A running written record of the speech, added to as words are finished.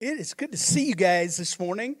It is good to see you guys this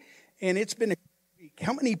morning, and it's been a week.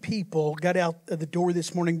 How many people got out of the door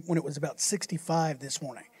this morning when it was about 65 this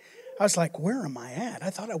morning? I was like, where am I at? I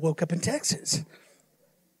thought I woke up in Texas.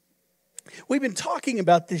 We've been talking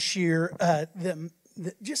about this year,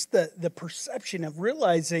 the perception of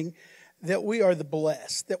realizing that we are the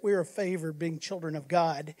blessed, that we are favored being children of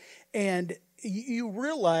God. And you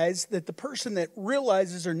realize that the person that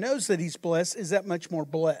realizes or knows that he's blessed is that much more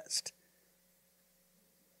blessed.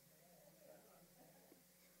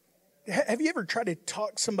 Have you ever tried to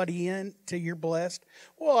talk somebody in to you're blessed?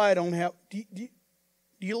 Well, I don't have. Do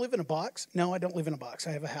you live in a box? No, I don't live in a box.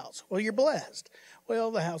 I have a house. Well, you're blessed. Well,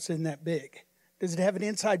 the house isn't that big. Does it have an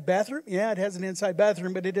inside bathroom? Yeah, it has an inside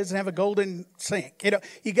bathroom, but it doesn't have a golden sink.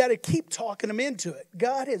 You got to keep talking them into it.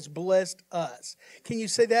 God has blessed us. Can you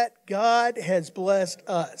say that? God has blessed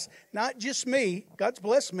us. Not just me. God's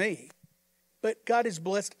blessed me. But God has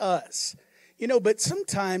blessed us. But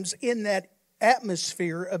sometimes in that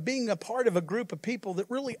atmosphere of being a part of a group of people that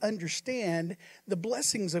really understand the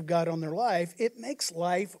blessings of God on their life, it makes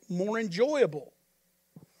life more enjoyable.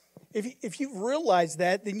 If you've realized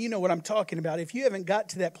that, then you know what I'm talking about. If you haven't got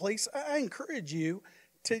to that place, I encourage you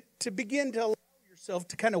to begin to allow yourself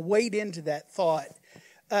to kind of wade into that thought.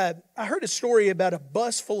 I heard a story about a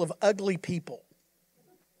bus full of ugly people.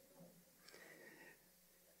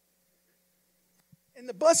 And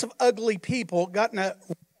the bus of ugly people got in a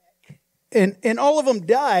and all of them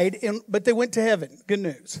died, but they went to heaven. Good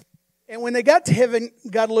news. And when they got to heaven,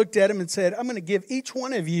 God looked at them and said, I'm going to give each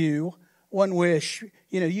one of you one wish.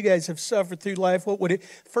 You guys have suffered through life. What would it?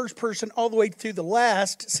 First person all the way through the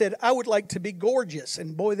last said, I would like to be gorgeous.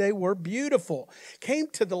 And boy, they were beautiful. Came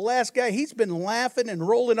to the last guy. He's been laughing and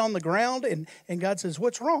rolling on the ground. And God says,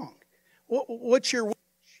 what's wrong? What's your wish?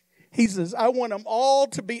 He says, I want them all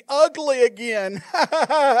to be ugly again.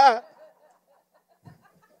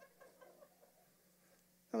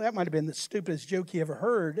 Well, that might have been the stupidest joke you ever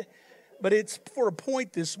heard, but it's for a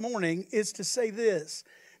point this morning, is to say this,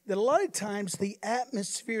 that a lot of times the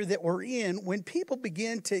atmosphere that we're in, when people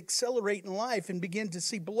begin to accelerate in life and begin to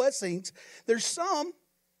see blessings, there's some,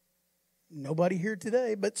 nobody here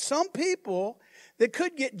today, but some people that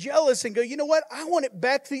could get jealous and go, you know what, I want it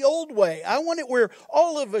back the old way. I want it where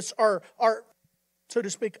all of us are, so to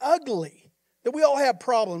speak, ugly, that we all have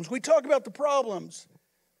problems. We talk about the problems.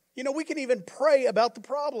 We can even pray about the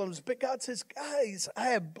problems, but God says, guys, I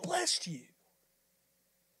have blessed you.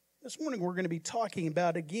 This morning we're going to be talking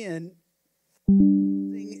about, again,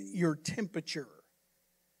 your temperature,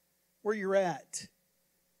 where you're at.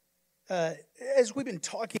 As we've been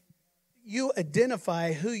talking, you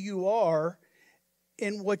identify who you are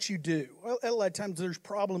in what you do. Well, a lot of times there's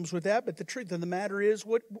problems with that, but the truth of the matter is,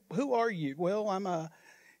 who are you? Well, I'm a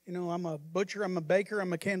butcher, I'm a baker,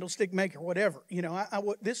 I'm a candlestick maker, whatever.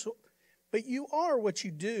 But you are what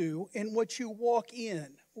you do and what you walk in.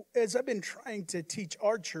 As I've been trying to teach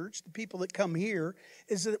our church, the people that come here,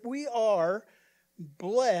 is that we are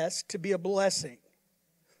blessed to be a blessing.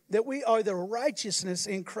 That we are the righteousness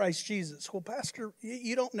in Christ Jesus. Well, Pastor,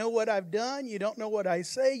 you don't know what I've done. You don't know what I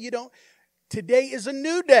say. Today is a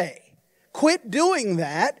new day. Quit doing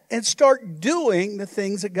that and start doing the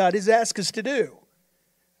things that God has asked us to do.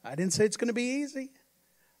 I didn't say it's going to be easy.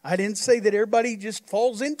 I didn't say that everybody just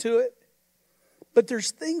falls into it. But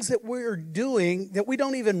there's things that we're doing that we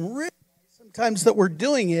don't even realize sometimes that we're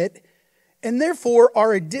doing it. And therefore,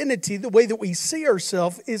 our identity, the way that we see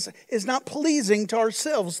ourselves, is not pleasing to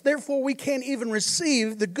ourselves. Therefore, we can't even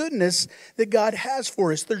receive the goodness that God has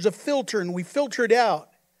for us. There's a filter, and we filter it out.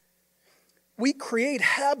 We create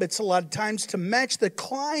habits a lot of times to match the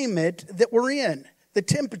climate that we're in, the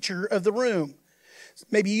temperature of the room.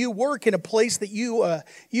 Maybe you work in a place that you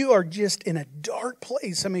are just in a dark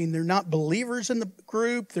place. I mean, they're not believers in the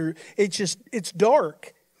group. It's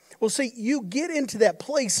dark. Well, see, you get into that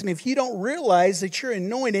place, and if you don't realize that you're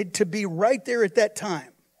anointed to be right there at that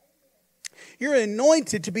time, you're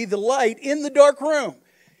anointed to be the light in the dark room.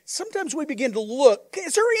 Sometimes we begin to look,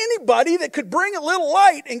 is there anybody that could bring a little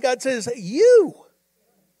light? And God says,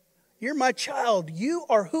 you're my child. You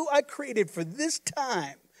are who I created for this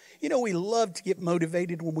time. We love to get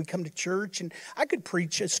motivated when we come to church, and I could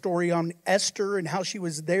preach a story on Esther and how she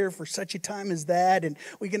was there for such a time as that, and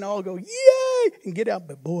we can all go, yay, and get out,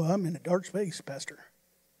 but boy, I'm in a dark space, Pastor.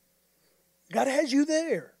 God has you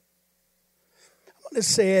there. I want to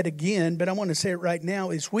say it again, but I want to say it right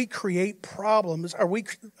now, is we create problems,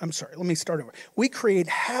 let me start over. We create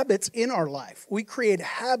habits in our life. We create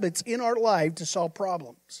habits in our life to solve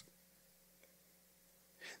problems.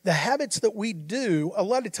 The habits that we do, a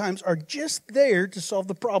lot of times, are just there to solve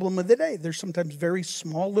the problem of the day. There's sometimes very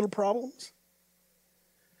small little problems.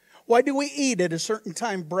 Why do we eat at a certain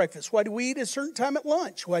time breakfast? Why do we eat at a certain time at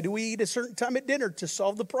lunch? Why do we eat at a certain time at dinner to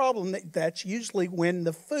solve the problem? That's usually when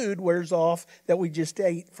the food wears off that we just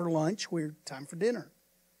ate for lunch. We're time for dinner.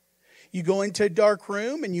 You go into a dark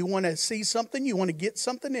room and you want to see something, you want to get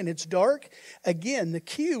something, and it's dark. Again, the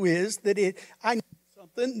cue is that I need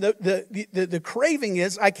something. The craving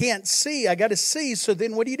is I can't see, I got to see. So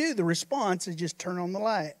then what do? The response is just turn on the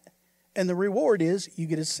light. And the reward is you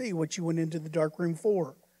get to see what you went into the dark room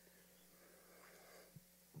for.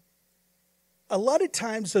 A lot of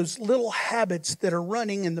times those little habits that are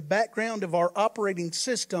running in the background of our operating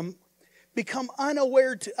system become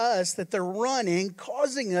unaware to us that they're running,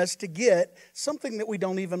 causing us to get something that we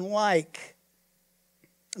don't even like.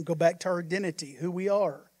 And go back to our identity, who we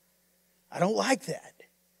are. I don't like that.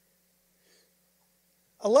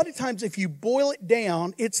 A lot of times if you boil it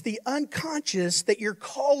down, it's the unconscious that you're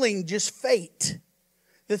calling just fate.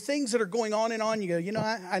 The things that are going on and on, you go,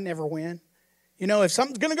 I never win. If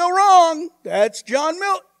something's going to go wrong, that's John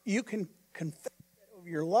Milton. You can confess that over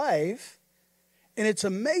your life. And it's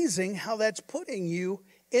amazing how that's putting you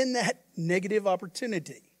in that negative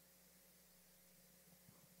opportunity.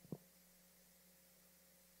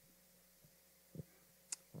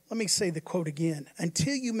 Let me say the quote again.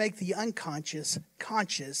 Until you make the unconscious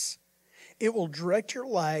conscious, it will direct your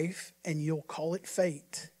life and you'll call it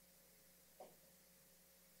fate.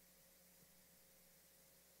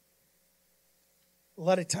 A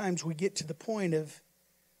lot of times we get to the point of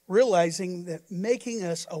realizing that making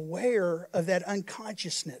us aware of that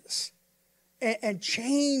unconsciousness and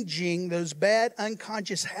changing those bad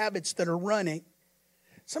unconscious habits that are running.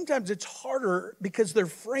 Sometimes it's harder because they're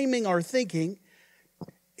framing our thinking.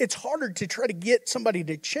 It's harder to try to get somebody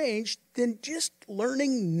to change than just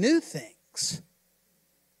learning new things.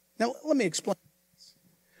 Now, let me explain this.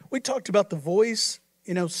 We talked about the voice.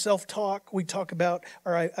 Self-talk. We talk about,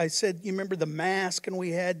 or I said, you remember the mask, and we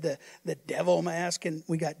had the devil mask, and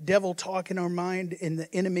we got devil talk in our mind and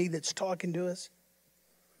the enemy that's talking to us.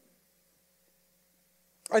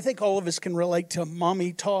 I think all of us can relate to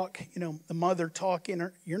mommy talk, the mother talk in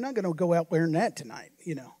her. You're not going to go out wearing that tonight,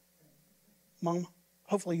 Mom,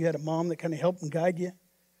 hopefully you had a mom that kind of helped and guide you.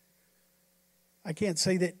 I can't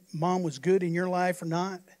say that mom was good in your life or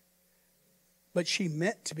not, but she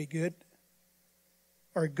meant to be good.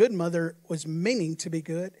 Or a good mother was meaning to be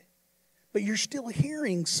good. But you're still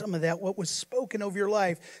hearing some of that, what was spoken over your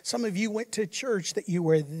life. Some of you went to church that you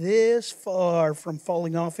were this far from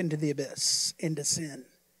falling off into the abyss, into sin.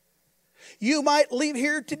 You might leave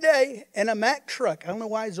here today and a Mack truck. I don't know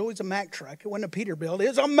why it's always a Mack truck. It wasn't a Peterbilt. It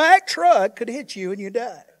was a Mack truck could hit you and you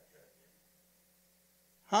die.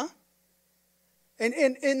 Huh? And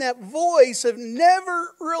in that voice of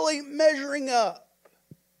never really measuring up.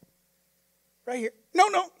 Right here. No,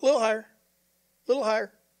 a little higher. A little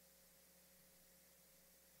higher.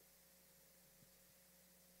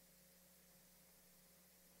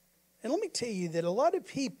 And let me tell you that a lot of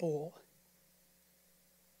people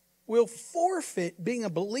will forfeit being a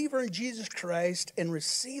believer in Jesus Christ and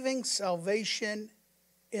receiving salvation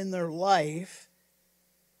in their life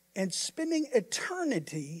and spending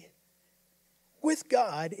eternity with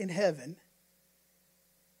God in heaven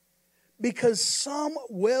because some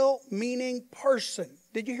well-meaning person,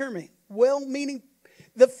 did you hear me? Well-meaning,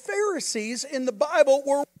 the Pharisees in the Bible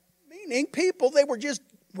were well-meaning people, they were just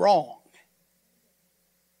wrong.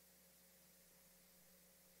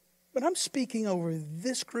 But I'm speaking over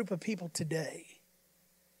this group of people today.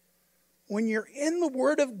 When you're in the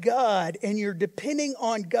Word of God and you're depending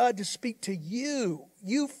on God to speak to you,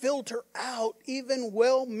 you filter out even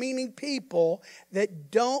well-meaning people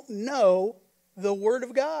that don't know the Word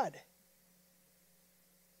of God.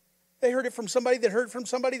 They heard it from somebody that heard from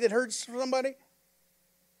somebody that heard from somebody.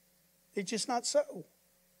 It's just not so.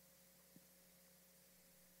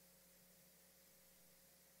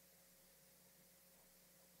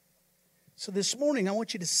 So this morning, I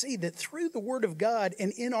want you to see that through the Word of God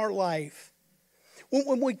and in our life,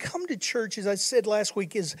 when we come to church, as I said last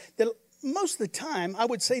week, is that most of the time, I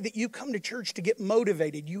would say that you come to church to get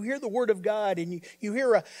motivated. You hear the Word of God and you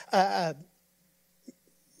hear a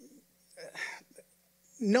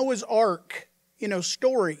Noah's Ark,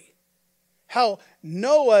 story. How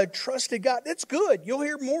Noah trusted God. That's good. You'll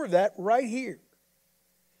hear more of that right here.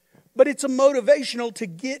 But it's a motivational to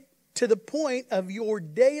get to the point of your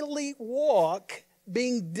daily walk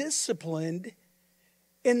being disciplined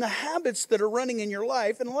in the habits that are running in your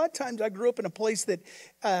life. And a lot of times I grew up in a place that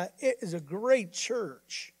it is a great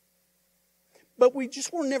church. But we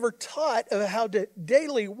just were never taught of how to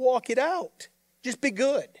daily walk it out. Just be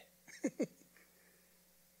good.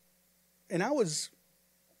 And I was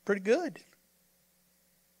pretty good.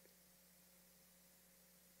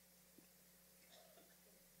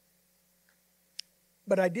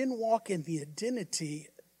 but I didn't walk in the identity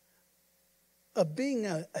of being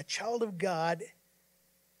a child of God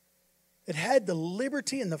that had the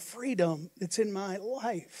liberty and the freedom that's in my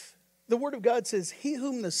life. The Word of God says, he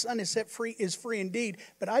whom the Son has set free is free indeed,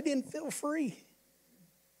 but I didn't feel free.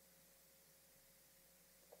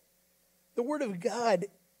 The Word of God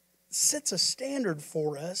sets a standard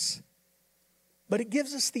for us, but it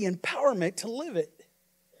gives us the empowerment to live it.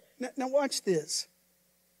 Now watch this.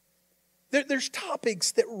 There's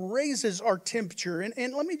topics that raises our temperature.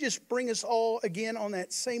 And let me just bring us all again on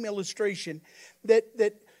that same illustration.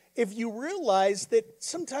 That if you realize that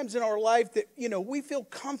sometimes in our life that, we feel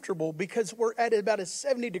comfortable because we're at about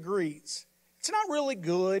 70 degrees. It's not really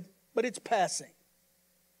good, but it's passing.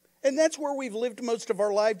 And that's where we've lived most of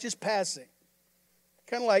our life, just passing.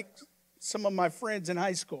 Kind of like some of my friends in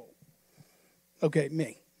high school. Okay,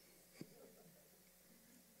 me.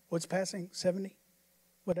 What's passing? 70?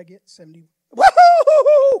 What'd I get? 70?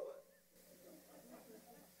 Woohoo!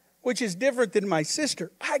 Which is different than my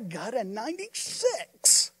sister. I got a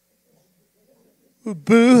 96.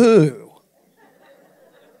 Boo-hoo.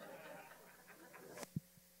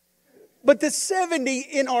 But the 70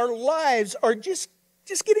 in our lives are just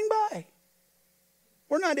getting by.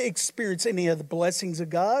 We're not experiencing any of the blessings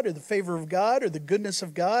of God or the favor of God or the goodness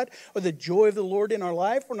of God or the joy of the Lord in our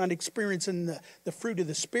life. We're not experiencing the fruit of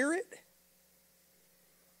the Spirit.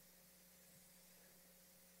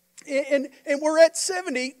 And we're at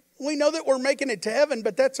 70. We know that we're making it to heaven,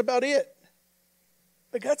 but that's about it.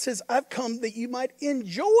 But God says, I've come that you might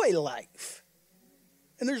enjoy life.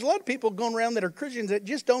 And there's a lot of people going around that are Christians that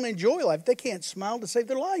just don't enjoy life. They can't smile to save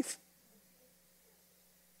their life.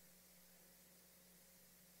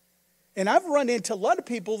 And I've run into a lot of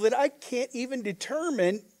people that I can't even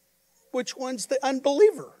determine which one's the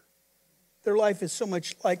unbeliever. Their life is so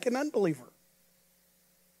much like an unbeliever.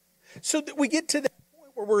 So that we get to that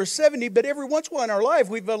point where we're 70, but every once in a while in our life,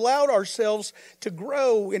 we've allowed ourselves to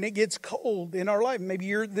grow and it gets cold in our life. Maybe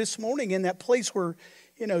you're this morning in that place where,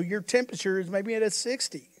 your temperature is maybe at a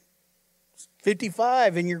 60,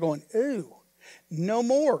 55, and you're going, ooh, no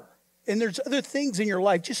more. And there's other things in your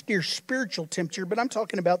life, just your spiritual temperature. But I'm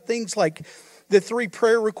talking about things like the 3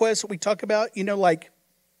 prayer requests that we talk about, like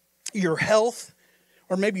your health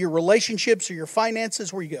or maybe your relationships or your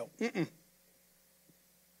finances, where you go,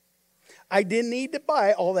 I didn't need to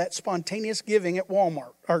buy all that spontaneous giving at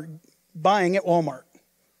Walmart or buying at Walmart.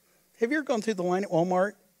 Have you ever gone through the line at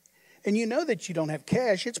Walmart? And you know that you don't have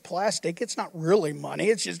cash. It's plastic. It's not really money.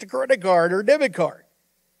 It's just a credit card or a debit card.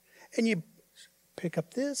 And you pick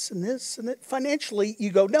up this and this and that. Financially,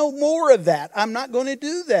 you go, no more of that. I'm not going to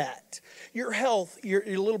do that. Your health, you're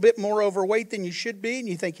a little bit more overweight than you should be. And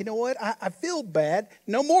you think, you know what? I feel bad.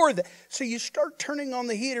 No more of that. So you start turning on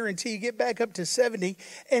the heater until you get back up to 70.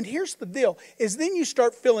 And here's the deal, is then you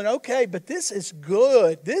start feeling, okay, but this is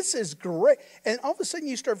good. This is great. And all of a sudden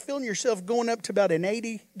you start feeling yourself going up to about an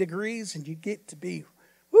 80 degrees and you get to be,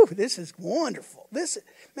 whew, this is wonderful.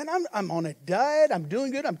 I'm on a diet. I'm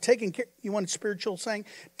doing good. I'm taking care. You want a spiritual saying?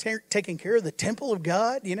 Taking care of the temple of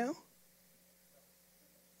God,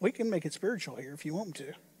 We can make it spiritual here if you want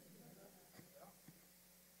to.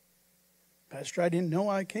 Pastor, I didn't know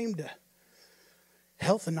I came to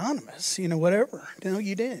Health Anonymous, whatever. No,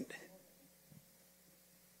 you didn't.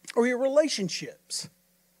 Or your relationships.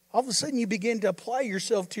 All of a sudden you begin to apply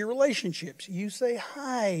yourself to your relationships. You say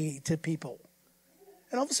hi to people.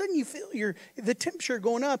 And all of a sudden you feel the temperature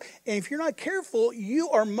going up. And if you're not careful, you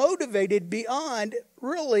are motivated beyond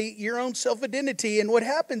really your own self-identity. And what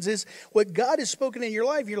happens is what God has spoken in your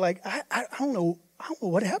life, you're like, I don't know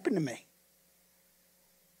what happened to me.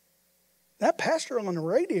 That pastor on the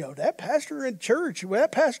radio, that pastor in church,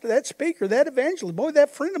 that pastor, that speaker, that evangelist, boy, that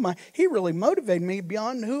friend of mine, he really motivated me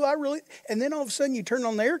beyond who I really... And then all of a sudden you turn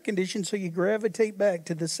on the air condition so you gravitate back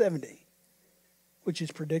to the 70, which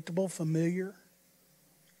is predictable, familiar,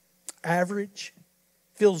 average,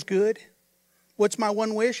 feels good. What's my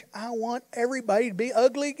one wish? I want everybody to be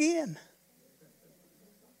ugly again.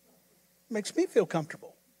 Makes me feel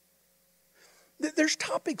comfortable. There's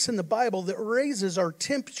topics in the Bible that raises our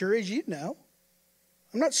temperature, as you know.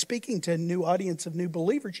 I'm not speaking to a new audience of new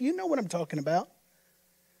believers. You know what I'm talking about.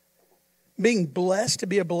 Being blessed to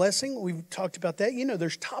be a blessing. We've talked about that.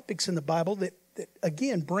 There's topics in the Bible that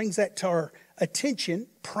again, brings that to our attention,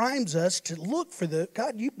 primes us to look for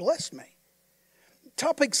God, you blessed me.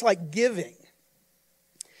 Topics like giving.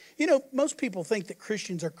 Most people think that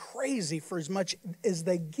Christians are crazy for as much as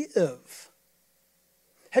they give.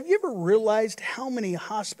 Have you ever realized how many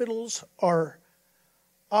hospitals are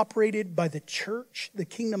operated by the church, the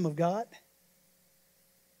kingdom of God?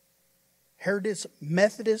 Heritage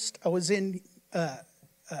Methodist. I was in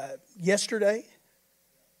yesterday.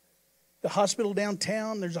 The hospital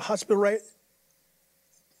downtown, there's a hospital right.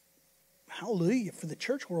 Hallelujah for the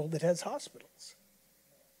church world that has hospitals.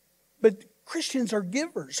 But Christians are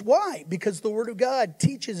givers. Why? Because the Word of God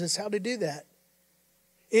teaches us how to do that.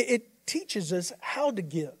 It teaches us how to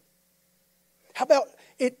give. How about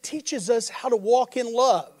it teaches us how to walk in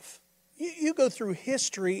love? You go through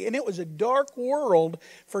history, and it was a dark world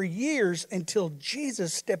for years until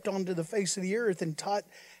Jesus stepped onto the face of the earth and taught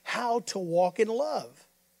how to walk in love.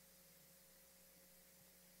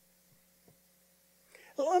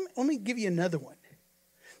 Let me give you another one.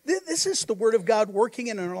 This is the Word of God working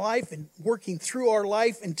in our life and working through our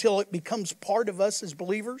life until it becomes part of us as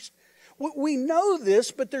believers. We know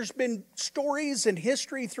this, but there's been stories and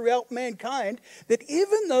history throughout mankind that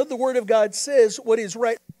even though the Word of God says what is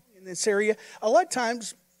right in this area, a lot of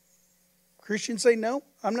times Christians say, no,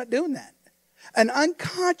 I'm not doing that. An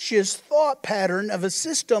unconscious thought pattern of a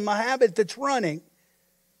system, a habit that's running,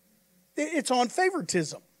 it's on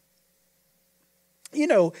favoritism. You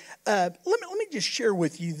know, let me just share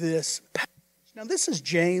with you this. Now, this is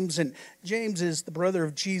James, and James is the brother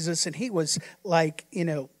of Jesus, and he was like, I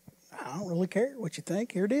don't really care what you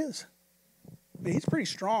think. Here it is. But he's pretty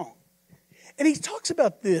strong. And he talks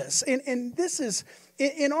about this, and this is,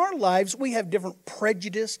 in our lives, we have different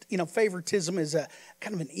prejudice. Favoritism is a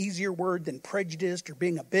kind of an easier word than prejudiced or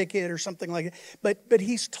being a bigot or something like that. But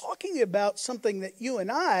he's talking about something that you and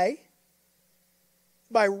I,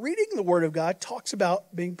 by reading the Word of God, talks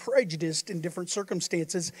about being prejudiced in different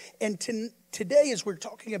circumstances. And today, as we're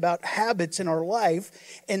talking about habits in our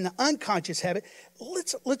life and the unconscious habit,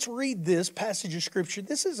 let's read this passage of Scripture.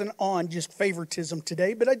 This isn't on just favoritism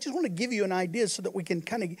today, but I just want to give you an idea so that we can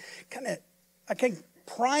I can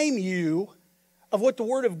prime you of what the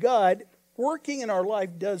Word of God working in our life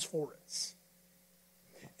does for us.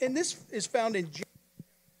 And this is found in James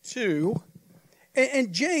 2.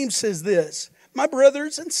 And James says this: my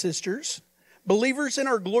brothers and sisters, believers in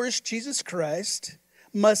our glorious Jesus Christ,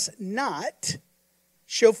 must not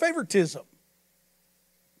show favoritism.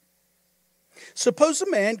 Suppose a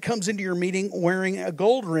man comes into your meeting wearing a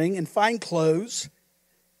gold ring and fine clothes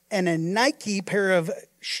and a Nike pair of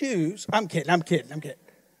shoes. I'm kidding.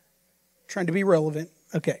 Trying to be relevant.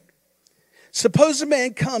 Okay. Suppose a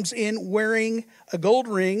man comes in wearing a gold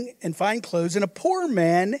ring and fine clothes, and a poor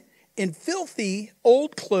man in filthy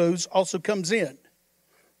old clothes also comes in.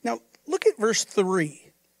 Now, look at verse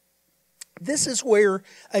 3. This is where,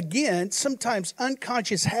 again, sometimes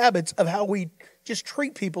unconscious habits of how we just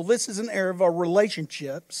treat people. This is an area of our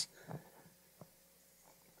relationships.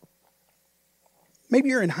 Maybe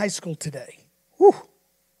you're in high school today. Whew,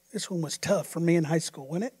 this one was tough for me in high school,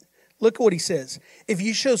 wasn't it? Look at what he says. If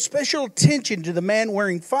you show special attention to the man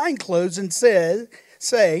wearing fine clothes and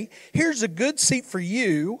say, here's a good seat for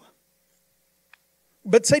you,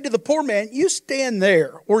 but say to the poor man, you stand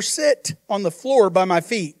there or sit on the floor by my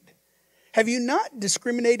feet. Have you not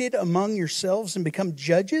discriminated among yourselves and become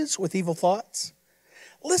judges with evil thoughts?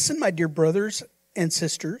 Listen, my dear brothers and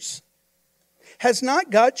sisters. Has not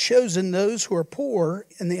God chosen those who are poor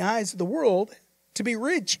in the eyes of the world to be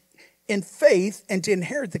rich in faith and to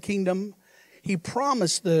inherit the kingdom he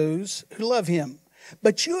promised those who love him?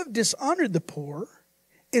 But you have dishonored the poor.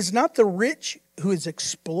 Is not the rich who is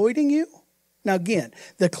exploiting you? Now again,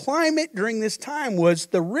 the climate during this time was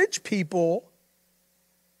the rich people,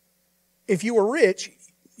 if you were rich,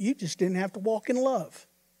 you just didn't have to walk in love.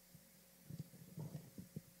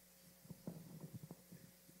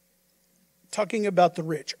 Talking about the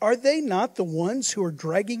rich, are they not the ones who are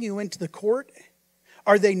dragging you into the court?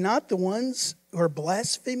 Are they not the ones who are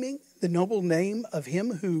blaspheming the noble name of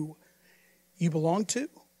him who you belong to?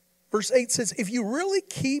 Verse 8 says, if you really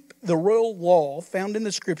keep the royal law found in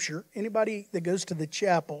the Scripture, anybody that goes to the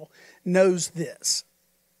chapel knows this.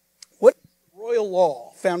 What is the royal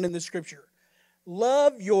law found in the Scripture?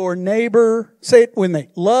 Love your neighbor, say it with me,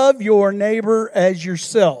 love your neighbor as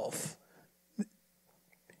yourself.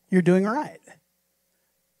 You're doing right.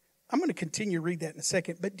 I'm going to continue to read that in a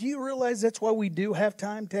second, but do you realize that's why we do have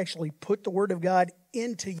time to actually put the Word of God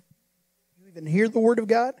into you? You even hear the Word of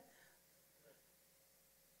God?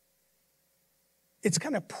 It's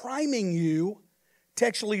kind of priming you to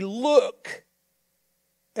actually look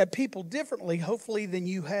at people differently, hopefully, than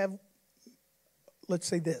you have. Let's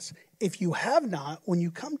say this. If you have not, when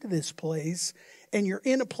you come to this place and you're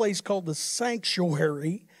in a place called the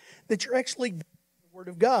sanctuary, that you're actually the Word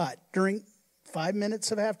of God during 5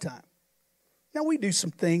 minutes of halftime. Now, we do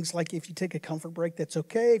some things like if you take a comfort break, that's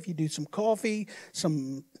okay. If you do some coffee,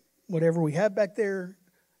 some whatever we have back there,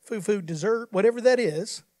 food, dessert, whatever that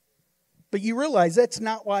is, But you realize that's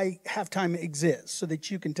not why halftime exists, so that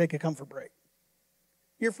you can take a comfort break.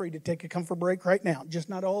 You're free to take a comfort break right now, just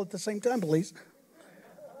not all at the same time, please.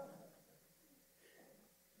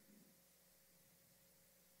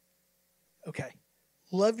 Okay.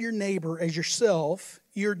 Love your neighbor as yourself.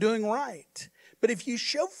 You're doing right. But if you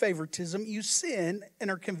show favoritism, you sin and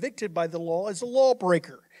are convicted by the law as a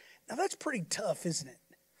lawbreaker. Now that's pretty tough, isn't it?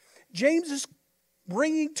 James is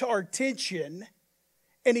bringing to our attention,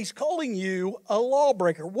 and he's calling you a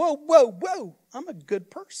lawbreaker. Whoa, whoa, whoa. I'm a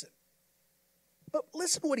good person. But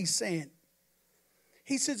listen to what he's saying.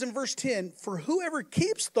 He says in verse 10, for whoever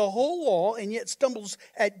keeps the whole law and yet stumbles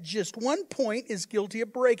at just one point is guilty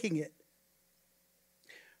of breaking it.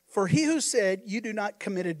 For he who said, you do not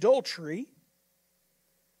commit adultery,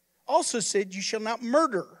 also said, you shall not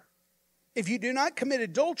murder. If you do not commit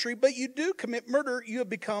adultery, but you do commit murder, you have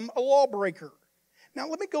become a lawbreaker. Now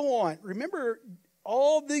let me go on. Remember,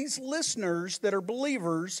 all these listeners that are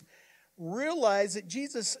believers realize that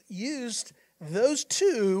Jesus used those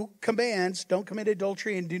two commands, don't commit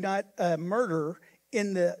adultery and do not murder,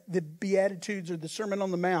 in the Beatitudes or the Sermon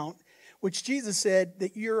on the Mount, which Jesus said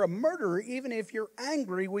that you're a murderer even if you're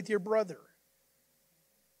angry with your brother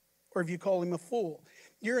or if you call him a fool.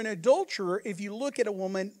 You're an adulterer if you look at a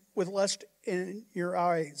woman with lust in your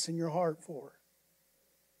eyes and your heart for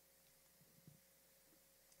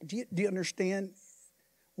her. Do you understand?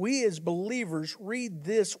 We as believers read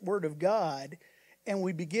this Word of God and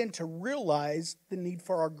we begin to realize the need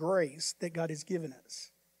for our grace that God has given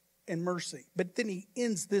us and mercy. But then he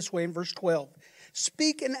ends this way in verse 12.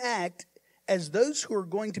 Speak and act as those who are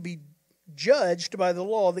going to be judged by the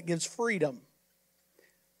law that gives freedom.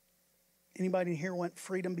 Anybody here want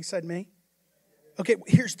freedom beside me? Okay,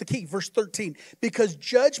 here's the key, verse 13. Because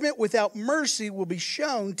judgment without mercy will be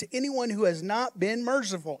shown to anyone who has not been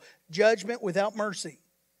merciful. Judgment without mercy.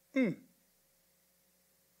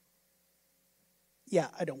 Yeah,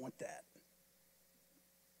 I don't want that.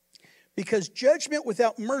 Because judgment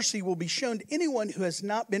without mercy will be shown to anyone who has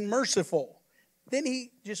not been merciful. Then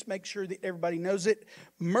he just makes sure that everybody knows it.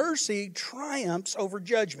 Mercy triumphs over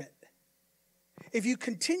judgment. If you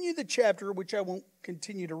continue the chapter, which I won't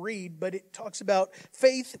continue to read, but it talks about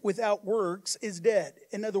faith without works is dead.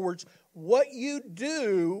 In other words, what you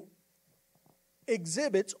do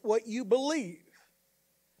exhibits what you believe.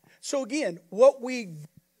 So again, what we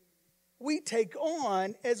take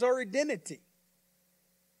on as our identity.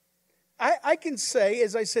 I can say,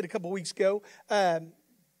 as I said a couple weeks ago, I'm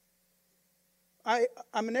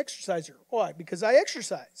an exerciser. Why? Because I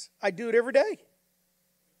exercise. I do it every day.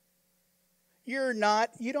 You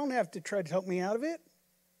don't have to try to talk me out of it.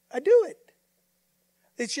 I do it.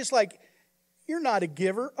 It's just like, you're not a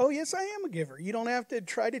giver. Oh, yes, I am a giver. You don't have to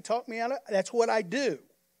try to talk me out of it. That's what I do.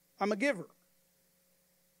 I'm a giver.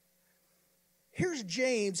 Here's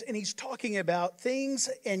James, and he's talking about things,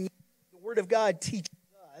 and the Word of God teaches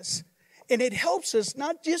us, and it helps us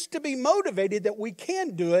not just to be motivated that we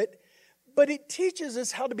can do it, but it teaches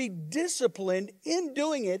us how to be disciplined in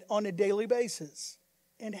doing it on a daily basis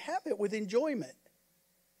and have it with enjoyment.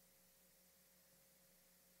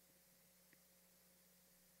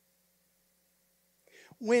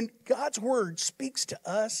 When God's Word speaks to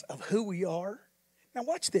us of who we are, now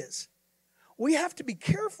watch this. We have to be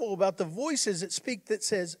careful about the voices that speak that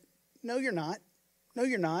says, no, you're not. No,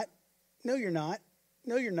 you're not. No, you're not.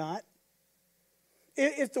 No, you're not.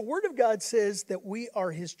 If the Word of God says that we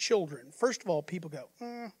are His children, first of all, people go,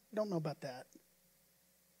 don't know about that.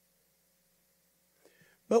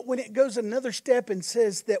 But when it goes another step and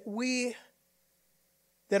says that we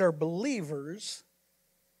that are believers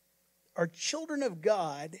are children of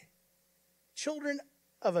God, children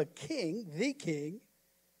of a king, the king,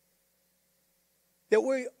 that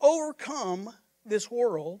we overcome this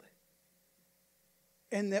world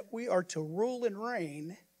and that we are to rule and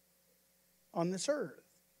reign on this earth.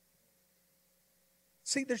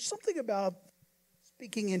 See, there's something about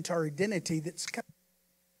speaking into our identity that's kind of,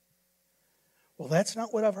 well, that's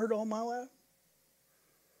not what I've heard all my life.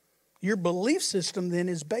 Your belief system then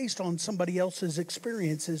is based on somebody else's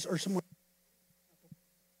experiences or someone.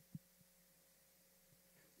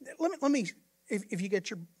 Let me, if you get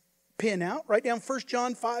your pen out, write down 1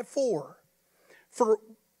 John 5:4. For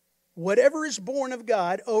whatever is born of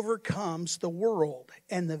God overcomes the world,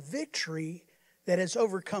 and the victory that has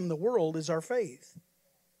overcome the world is our faith.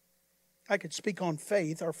 I could speak on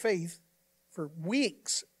faith, our faith, for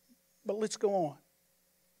weeks, but let's go on.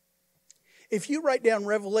 If you write down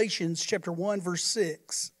Revelations chapter 1, verse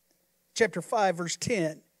 6, chapter 5, verse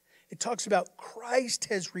 10, It talks about Christ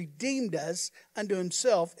has redeemed us unto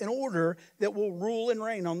himself in order that we'll rule and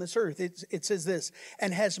reign on this earth. It says this,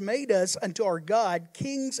 and has made us unto our God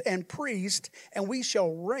kings and priests, and we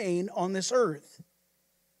shall reign on this earth.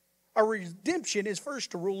 Our redemption is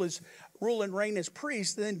first to rule and reign as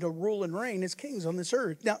priests, then to rule and reign as kings on this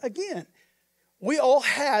earth. Now, again, we all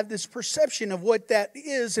have this perception of what that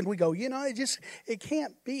is, and we go, it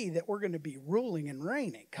can't be that we're going to be ruling and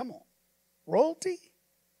reigning. Come on. Royalty?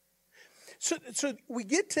 So we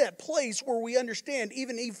get to that place where we understand,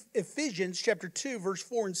 even Ephesians chapter 2, verse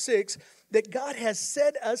 4 and 6, that God has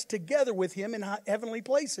set us together with him in heavenly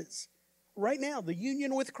places. Right now, the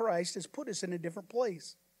union with Christ has put us in a different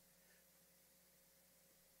place.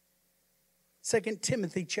 2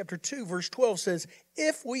 Timothy chapter 2, verse 12 says,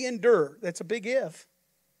 if we endure, that's a big if.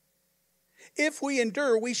 If we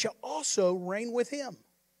endure, we shall also reign with him.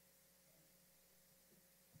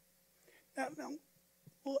 Now,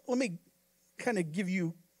 let me kind of give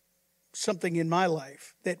you something in my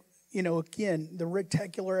life that, again, the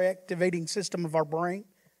reticular activating system of our brain.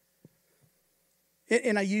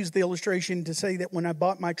 And I use the illustration to say that when I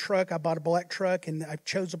bought my truck, I bought a black truck, and I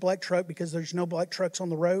chose a black truck because there's no black trucks on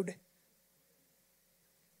the road.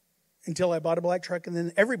 Until I bought a black truck, and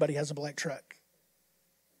then everybody has a black truck.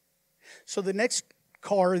 So the next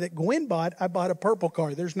car that Gwen bought, I bought a purple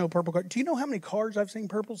car. There's no purple car. Do you know how many cars I've seen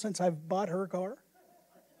purple since I've bought her car?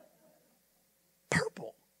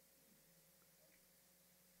 Purple.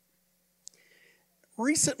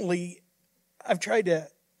 Recently, I've tried to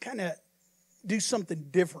kind of do something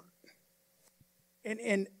different.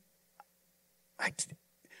 And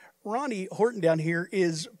Ronnie Horton down here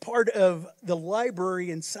is part of the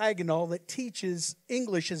library in Saginaw that teaches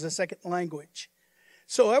English as a second language.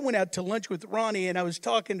 So I went out to lunch with Ronnie, and I was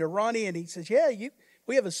talking to Ronnie, and he says,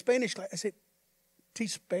 we have a Spanish class. I said,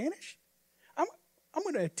 teach Spanish? I'm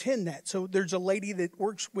going to attend that. So there's a lady that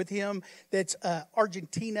works with him that's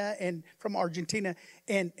Argentina and from Argentina,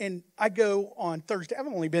 and I go on Thursday. I've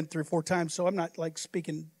only been 3 or 4 times, so I'm not like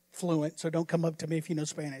speaking fluent, so don't come up to me if you know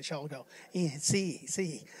Spanish. I'll go,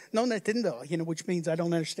 sí, no entiendo, which means I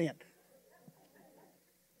don't understand.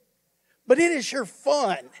 But it is sure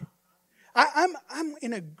fun. I'm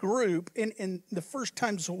in a group, in the first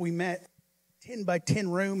times we met, 10 by 10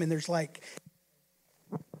 room, and there's like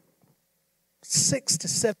 6 to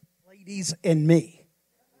 7 ladies and me.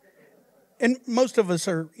 And most of us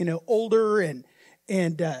are, older, and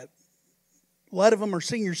a lot of them are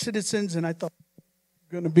senior citizens, and I thought,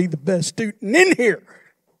 going to be the best student in here.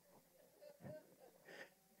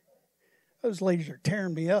 Those ladies are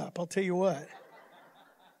tearing me up, I'll tell you what.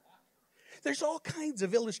 There's all kinds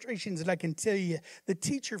of illustrations that I can tell you. The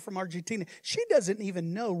teacher from Argentina, she doesn't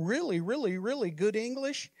even know really, really, really good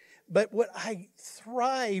English. But what I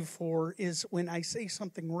thrive for is when I say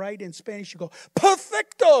something right in Spanish, you go,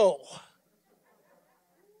 perfecto.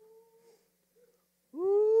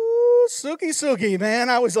 Ooh, suki, man.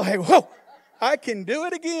 I was like, whoa. I can do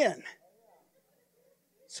it again.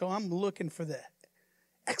 So I'm looking for the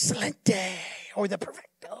excelente or the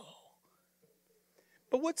perfecto.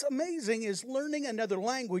 But what's amazing is learning another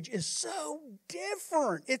language is so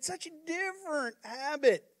different. It's such a different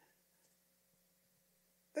habit.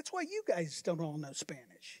 That's why you guys don't all know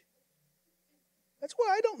Spanish. That's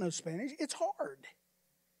why I don't know Spanish. It's hard.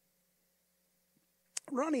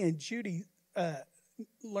 Ronnie and Judy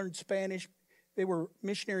learned Spanish. They were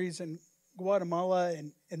missionaries in Guatemala,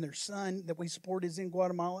 and their son that we support is in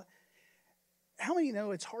Guatemala. How many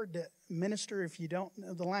know it's hard to minister if you don't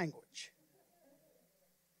know the language?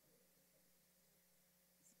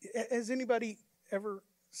 Has anybody ever...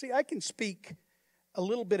 See, I can speak a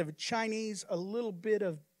little bit of Chinese, a little bit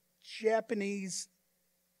of Japanese.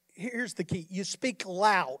 Here's the key. You speak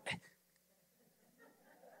loud.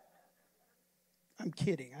 I'm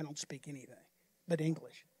kidding. I don't speak anything but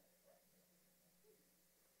English.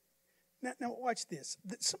 Now watch this.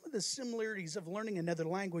 Some of the similarities of learning another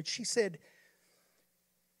language, she said,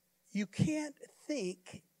 you can't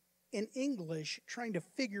think in English trying to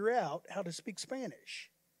figure out how to speak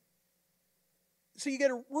Spanish. So you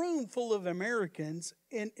got a room full of Americans,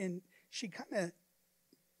 and she kind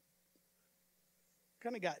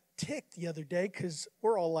of got ticked the other day because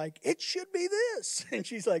we're all like, it should be this. And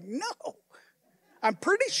she's like, no, I'm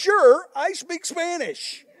pretty sure I speak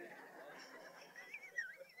Spanish.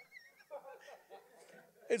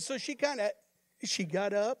 And so she got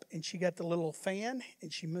up and she got the little fan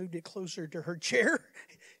and she moved it closer to her chair.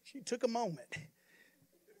 She took a moment.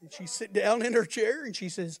 And she sat down in her chair and she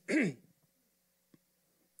says, do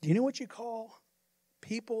you know what you call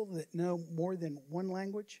people that know more than one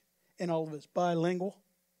language? And all of us bilingual.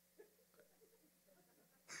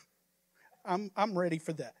 I'm ready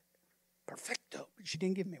for that. Perfecto. But she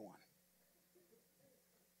didn't give me one.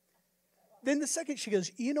 Then the second she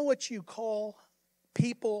goes, you know what you call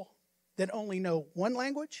people that only know one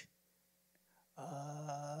language?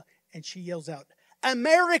 And she yells out,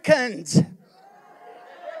 Americans.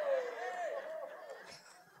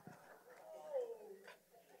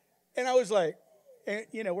 And I was like,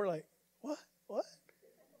 we're like, what?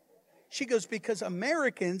 She goes, because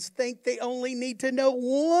Americans think they only need to know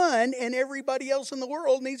one and everybody else in the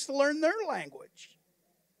world needs to learn their language.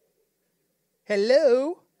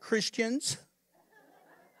 Hello, Christians.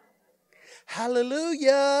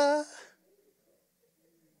 Hallelujah.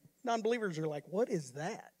 Non-believers are like, what is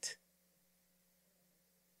that?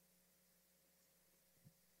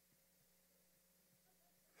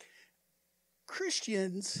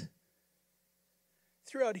 Christians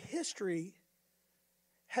throughout history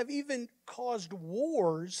have even caused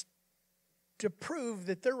wars to prove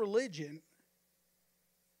that their religion,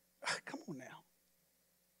 come on now.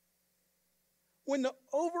 When the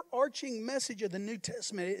overarching message of the New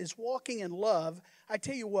Testament is walking in love, I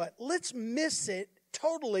tell you what, let's miss it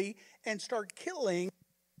totally and start killing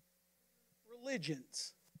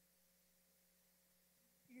religions.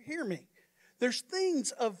 You hear me? There's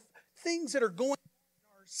things that are going on in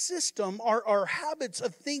our system, our habits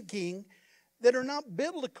of thinking that are not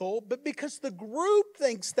biblical, but because the group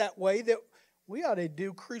thinks that way, that we ought to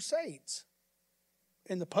do crusades.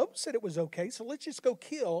 And the Pope said it was okay, so let's just go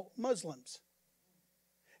kill Muslims.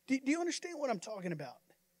 Do you understand what I'm talking about?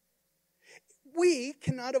 We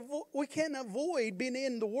can't avoid being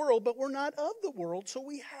in the world, but we're not of the world, so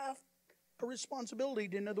we have a responsibility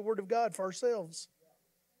to know the Word of God for ourselves.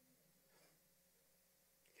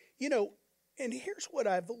 And here's what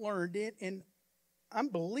I've learned, and I'm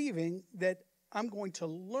believing that I'm going to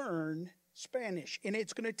learn Spanish, and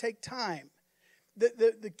it's going to take time.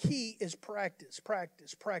 The key is practice.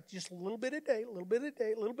 Just a little bit a day, a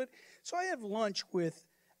little bit. So I have lunch with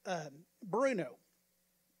Bruno,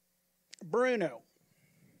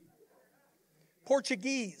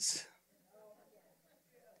 Portuguese.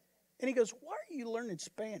 And he goes, why are you learning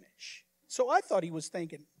Spanish? So I thought he was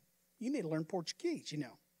thinking, you need to learn Portuguese,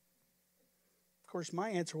 Of course, my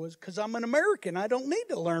answer was, because I'm an American. I don't need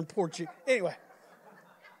to learn Portuguese. Anyway.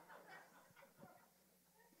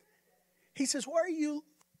 He says, why are you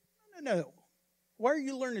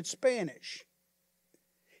learning Spanish?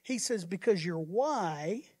 He says, because your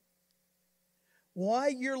why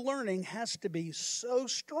you're learning has to be so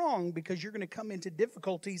strong because you're going to come into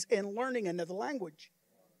difficulties in learning another language.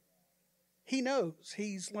 He knows.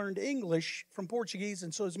 He's learned English from Portuguese,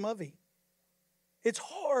 and so has Movie. It's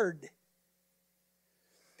hard.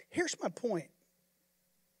 Here's my point.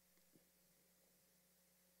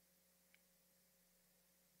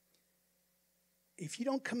 If you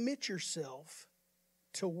don't commit yourself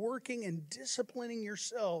to working and disciplining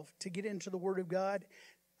yourself to get into the Word of God,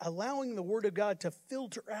 allowing the Word of God to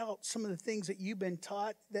filter out some of the things that you've been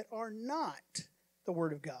taught that are not the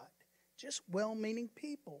Word of God, just well-meaning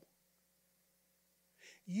people,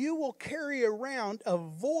 you will carry around a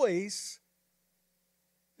voice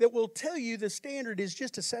that will tell you the standard is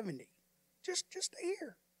just a 70. Just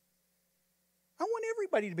here. I want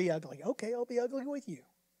everybody to be ugly. Okay, I'll be ugly with you.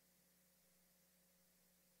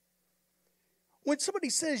 When somebody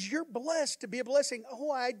says you're blessed to be a blessing,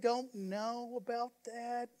 I don't know about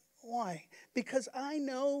that. Why? Because I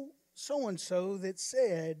know so-and-so that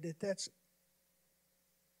said that that's...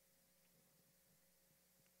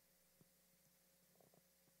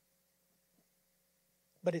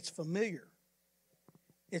 But it's familiar.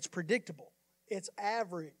 It's predictable. It's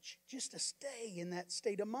average. Just to stay in that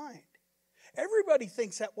state of mind. Everybody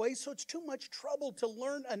thinks that way, so it's too much trouble to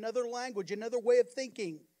learn another language, another way of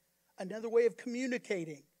thinking, another way of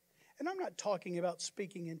communicating. And I'm not talking about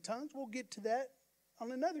speaking in tongues. We'll get to that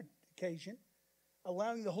on another occasion.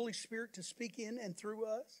 Allowing the Holy Spirit to speak in and through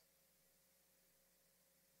us.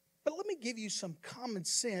 But let me give you some common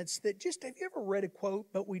sense that just, have you ever read a quote,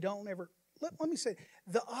 but we don't ever... Let me say,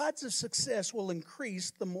 the odds of success will increase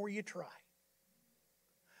the more you try.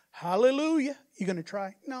 Hallelujah. You going to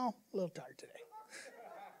try? No, a little tired today.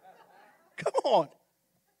 Come on.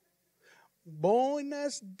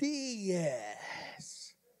 Buenos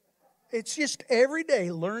dias. It's just every day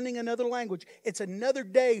learning another language. It's another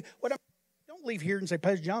day. Don't leave here and say,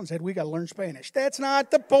 Pastor John said we got to learn Spanish. That's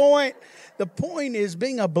not the point. The point is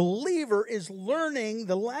being a believer is learning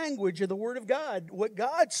the language of the Word of God, what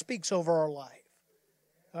God speaks over our life.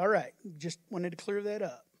 All right, just wanted to clear that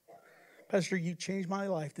up. Pastor, you changed my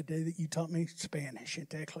life the day that you taught me Spanish.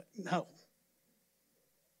 No.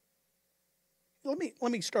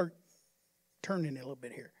 Let me start turning a little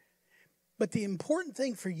bit here. But the important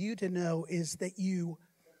thing for you to know is that you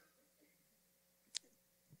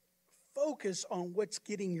focus on what's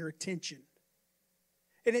getting your attention.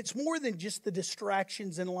 And it's more than just the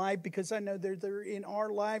distractions in life, because I know they're in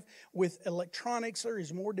our life with electronics. There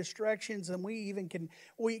is more distractions than we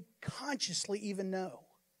consciously even know.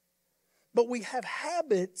 But we have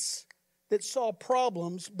habits that solve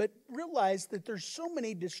problems, but realize that there's so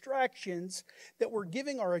many distractions that we're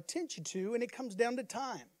giving our attention to, and it comes down to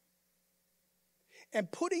time. And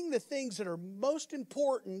putting the things that are most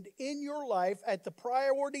important in your life at the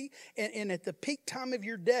priority and at the peak time of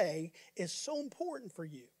your day is so important for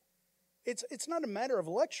you. It's not a matter of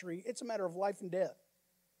luxury, it's a matter of life and death.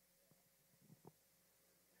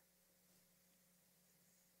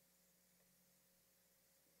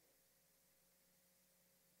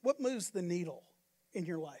 What moves the needle in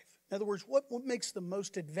your life? In other words, what makes the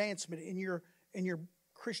most advancement in your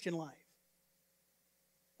Christian life?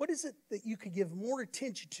 What is it that you could give more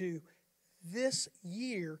attention to this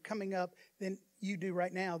year coming up than you do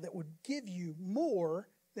right now that would give you more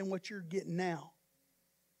than what you're getting now?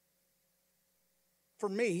 For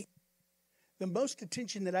me, the most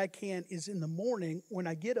attention that I can is in the morning when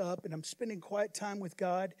I get up and I'm spending quiet time with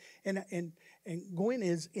God, and Gwen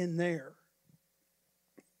is in there.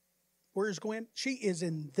 Where's Gwen? She is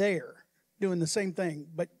in there doing the same thing,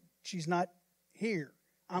 but she's not here.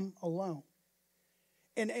 I'm alone.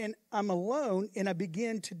 And I'm alone, and I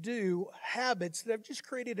begin to do habits that I've just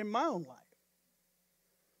created in my own life.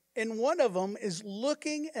 And one of them is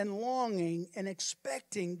looking and longing and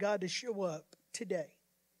expecting God to show up today.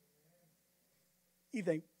 You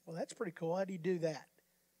think, well, that's pretty cool. How do you do that?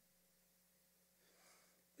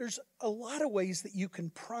 There's a lot of ways that you can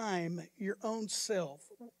prime your own self.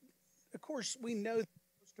 Of course, we know the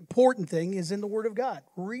most important thing is in the Word of God,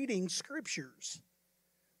 reading scriptures.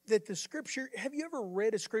 That the scripture, have you ever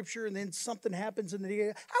read a scripture and then something happens in the day?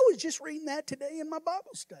 I was just reading that today in my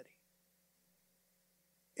Bible study.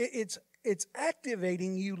 It's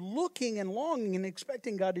activating you, looking and longing and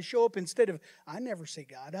expecting God to show up instead of, I never see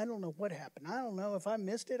God. I don't know what happened. I don't know if I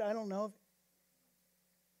missed it. I don't know.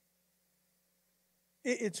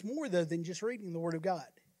 It's more, though, than just reading the Word of God.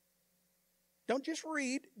 Don't just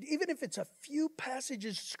read, even if it's a few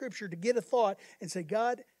passages of Scripture, to get a thought and say,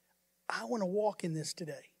 God, I want to walk in this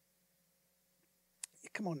today.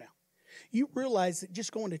 Come on now. You realize that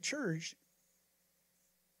just going to church,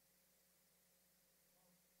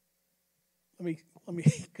 let me,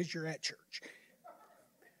 because you're at church.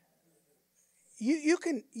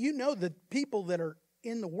 You know the people that are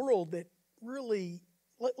in the world that really,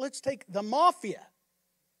 let's take the mafia.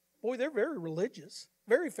 Boy, they're very religious,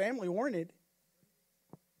 very family oriented.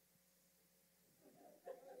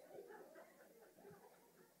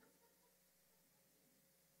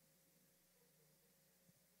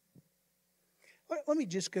 Let me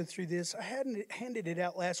just go through this. I hadn't handed it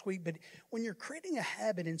out last week, but when you're creating a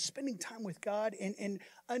habit and spending time with God and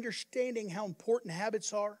understanding how important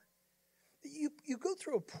habits are, you go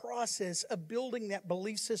through a process of building that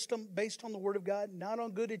belief system based on the Word of God, not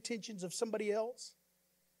on good intentions of somebody else.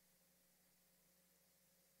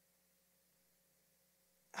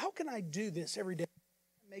 How can I do this every day?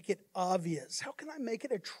 Make it obvious? How can I make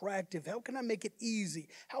it attractive? How can I make it easy?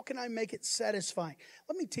 How can I make it satisfying?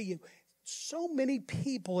 Let me tell you, so many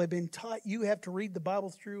people have been taught you have to read the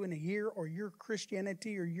Bible through in a year, or your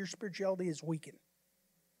Christianity or your spirituality is weakened.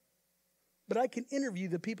 But I can interview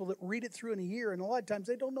the people that read it through in a year, and a lot of times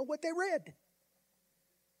they don't know what they read.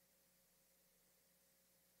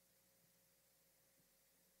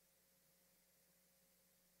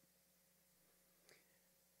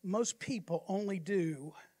 Most people only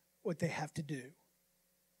do what they have to do.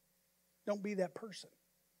 Don't be that person.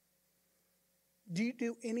 Do you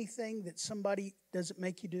do anything that somebody doesn't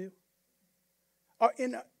make you do? Or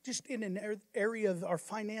just in an area of our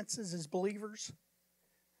finances as believers,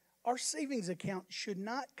 our savings account should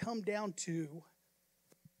not come down to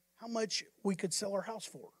how much we could sell our house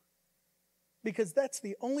for. Because that's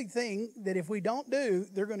the only thing that if we don't do,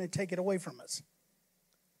 they're going to take it away from us.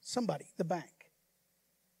 Somebody, the bank.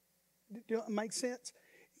 Do it make sense?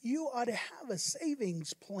 You ought to have a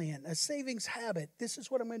savings plan, a savings habit. This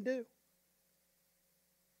is what I'm going to do.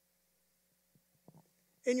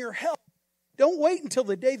 In your health, don't wait until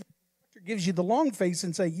the day the doctor gives you the long face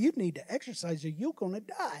and say, you need to exercise or you're going to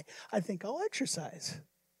die. I think I'll exercise.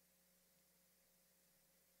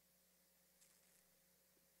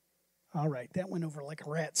 All right, that went over like a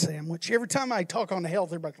rat sandwich. Every time I talk on health,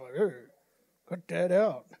 everybody's like, oh, cut that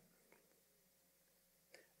out.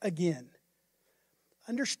 Again,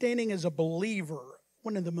 understanding as a believer,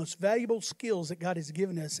 one of the most valuable skills that God has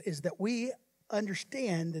given us is that we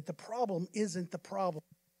understand that the problem isn't the problem.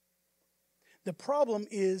 The problem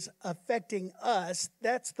is affecting us.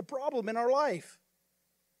 That's the problem in our life.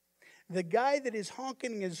 The guy that is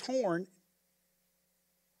honking his horn,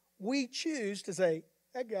 we choose to say,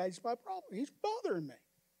 that guy's my problem. He's bothering me.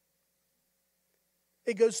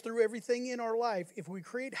 It goes through everything in our life. If we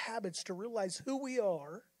create habits to realize who we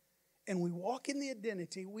are and we walk in the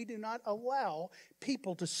identity, we do not allow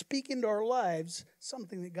people to speak into our lives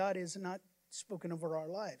something that God has not spoken over our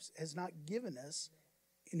lives, has not given us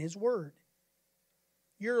in His Word.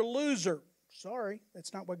 You're a loser. Sorry,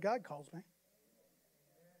 that's not what God calls me.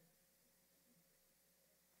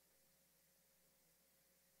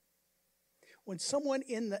 When someone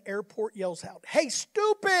in the airport yells out, "Hey,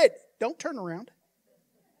 stupid!" Don't turn around.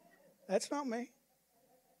 That's not me.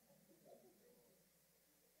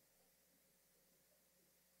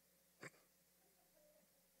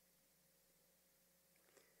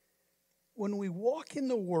 When we walk in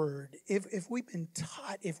the Word, if we've been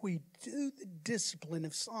taught, if we do the discipline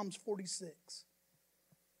of Psalms 46,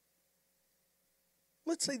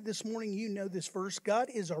 let's say this morning you know this verse, God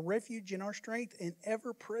is a refuge in our strength and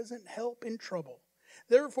ever-present help in trouble.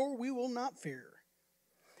 Therefore we will not fear.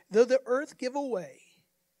 Though the earth give away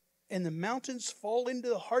and the mountains fall into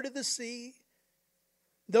the heart of the sea,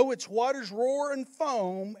 though its waters roar and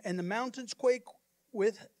foam and the mountains quake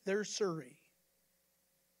with their surrey,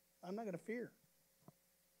 I'm not going to fear.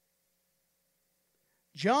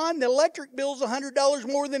 John, the electric bill's $100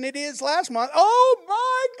 more than it is last month. Oh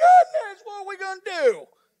my goodness, what are we going to do?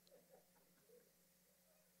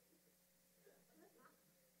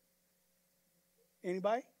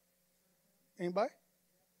 Anybody? Anybody?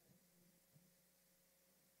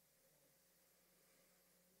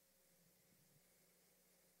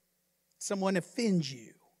 Someone offends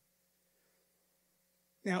you.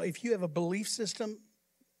 Now, if you have a belief system,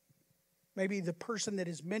 maybe the person that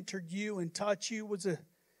has mentored you and taught you was a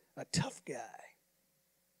tough guy.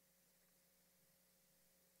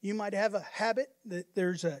 You might have a habit that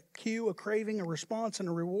there's a cue, a craving, a response, and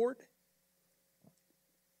a reward.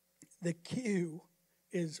 The cue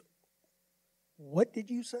is, what did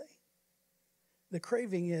you say? The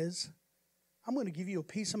craving is, I'm going to give you a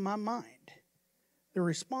piece of my mind. The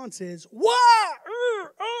response is, why?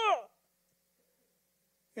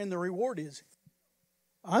 And the reward is,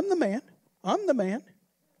 I'm the man. I'm the man.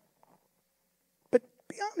 But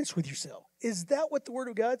be honest with yourself. Is that what the Word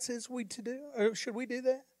of God says we to do? Or should we do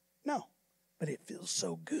that? No. But it feels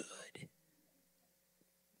so good.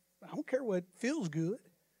 I don't care what feels good.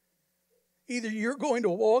 Either you're going to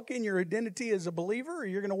walk in your identity as a believer or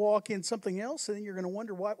you're going to walk in something else and then you're going to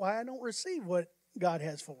wonder why I don't receive what God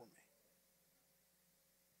has for me.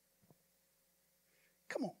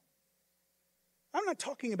 Come on. I'm not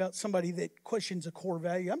talking about somebody that questions a core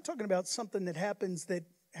value. I'm talking about something that happens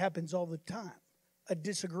all the time. A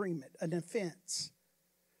disagreement, an offense.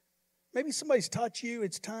 Maybe somebody's taught you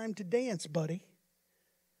it's time to dance, buddy.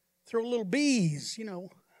 Throw little bees,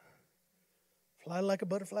 Fly like a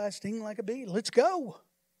butterfly, sting like a bee. Let's go.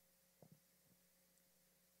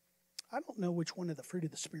 I don't know which one of the fruit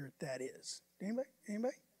of the Spirit that is. Anybody?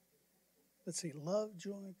 Anybody? Let's see. Love,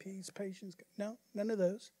 joy, peace, patience. No, none of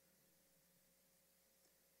those.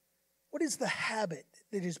 What is the habit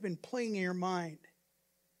that has been playing in your mind?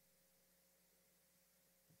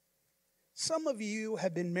 Some of you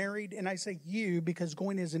have been married, and I say you because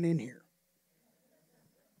Gwen isn't in here.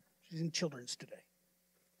 She's in children's today.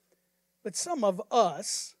 But some of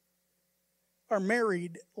us are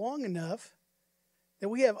married long enough that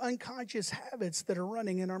we have unconscious habits that are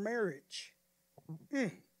running in our marriage.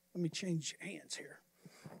 Let me change hands here.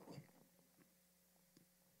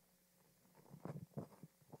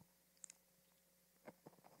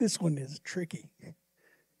 This one is tricky.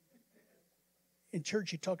 In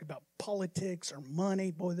church, you talk about politics or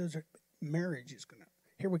money. Boy, marriage is going to...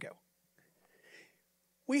 Here we go.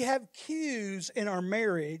 We have cues in our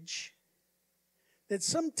marriage that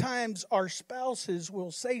sometimes our spouses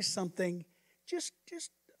will say something just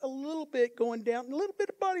a little bit going down, a little bit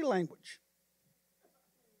of body language.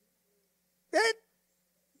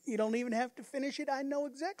 You don't even have to finish it. I know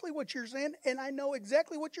exactly what you're saying, and I know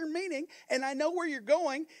exactly what you're meaning, and I know where you're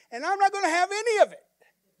going, and I'm not going to have any of it.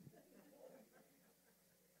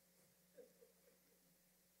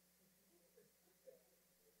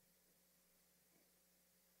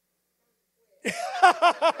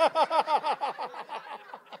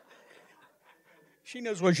 She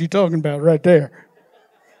knows what she's talking about right there.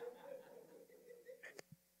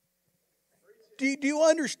 Do you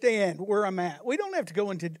understand where I'm at? We don't have to go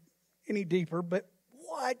into any deeper, but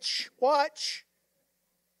watch.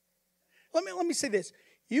 Let me say this.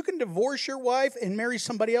 You can divorce your wife and marry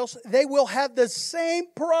somebody else. They will have the same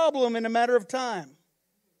problem in a matter of time.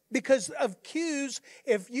 Because of cues,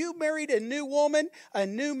 if you married a new woman, a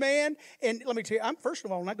new man, and let me tell you, I'm first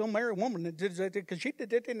of all not going to marry a woman that did that because she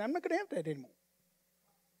did it, and I'm not going to have that anymore.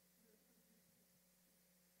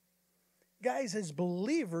 Guys, as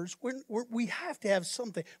believers, we have to have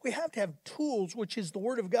something. We have to have tools, which is the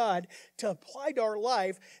Word of God, to apply to our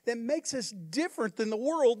life that makes us different than the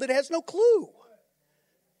world that has no clue.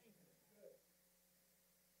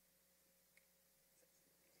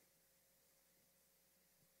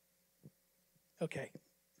 Okay,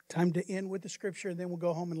 time to end with the scripture, and then we'll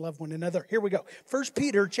go home and love one another. Here we go. 1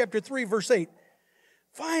 Peter chapter 3, verse 8.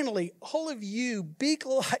 Finally, all of you, be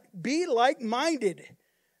like-minded.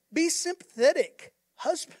 Be sympathetic.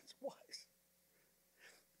 Husbands, wives.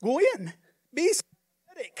 Go in. Be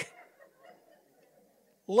sympathetic.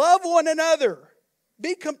 Love one another.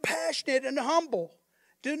 Be compassionate and humble.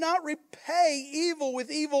 Do not repay evil with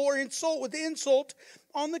evil or insult with insult.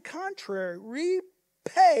 On the contrary,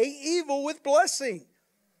 repay evil with blessing.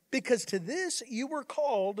 Because to this you were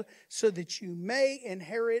called so that you may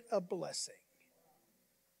inherit a blessing.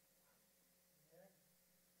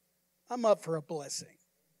 I'm up for a blessing.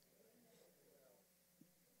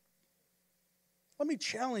 Let me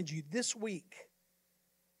challenge you this week.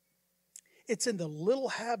 It's in the little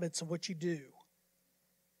habits of what you do.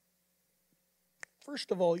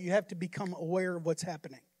 First of all, you have to become aware of what's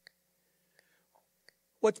happening.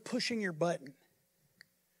 What's pushing your button?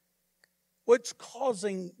 What's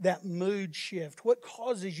causing that mood shift? What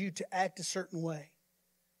causes you to act a certain way?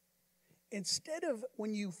 Instead of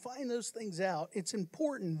when you find those things out, it's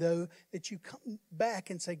important, though, that you come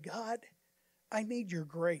back and say, God, I need your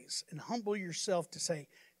grace, and humble yourself to say,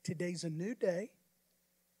 today's a new day.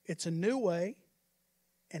 It's a new way,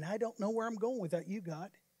 and I don't know where I'm going without you,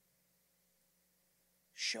 God.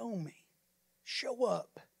 Show me. Show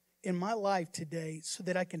up in my life today so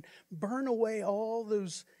that I can burn away all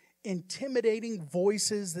those intimidating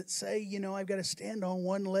voices that say, you know, I've got to stand on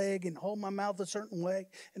one leg and hold my mouth a certain way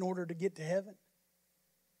in order to get to heaven.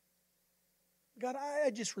 God, I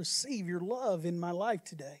just receive your love in my life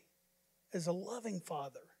today as a loving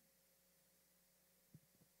Father.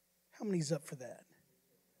 How many's up for that?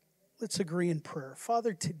 Let's agree in prayer.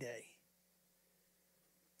 Father, today,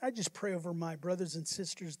 I just pray over my brothers and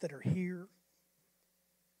sisters that are here.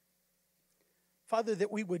 Father,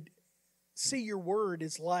 that we would see your word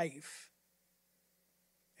as life.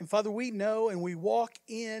 And Father, we know and we walk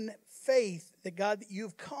in faith that God, that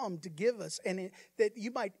you've come to give us, and that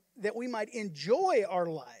we might enjoy our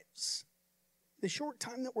lives the short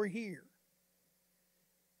time that we're here.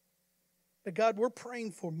 But God, we're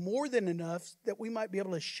praying for more than enough that we might be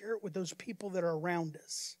able to share it with those people that are around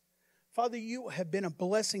us. Father, you have been a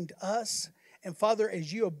blessing to us. And Father,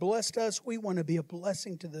 as you have blessed us, we want to be a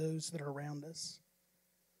blessing to those that are around us.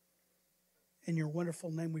 In your wonderful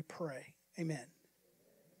name we pray. Amen.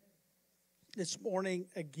 This morning,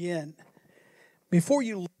 again, before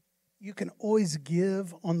you can always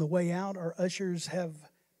give on the way out. Our ushers have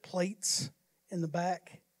plates in the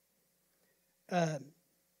back.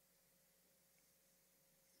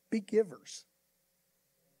 Be givers.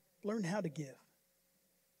 Learn how to give.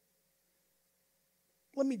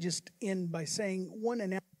 Let me just end by saying one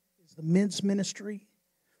announcement is the men's ministry.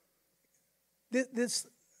 This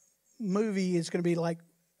movie is going to be like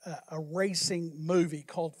a racing movie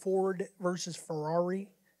called Ford versus Ferrari.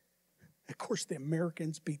 Of course, the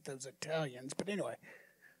Americans beat those Italians, but anyway.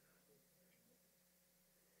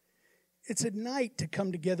 It's a night to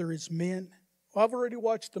come together as men. Well, I've already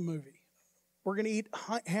watched the movie. We're going to eat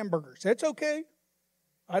hamburgers. That's okay.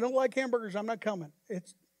 I don't like hamburgers. I'm not coming.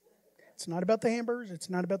 It's not about the hamburgers.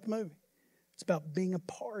 It's not about the movie. It's about being a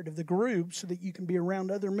part of the group so that you can be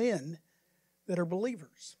around other men that are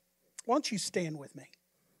believers. Why don't you stand with me?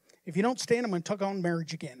 If you don't stand, I'm going to talk on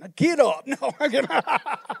marriage again. Now get up. No, I'm going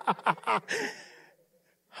to.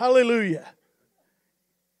 Hallelujah.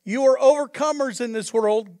 You are overcomers in this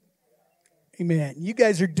world. Amen. You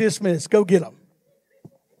guys are dismissed. Go get them.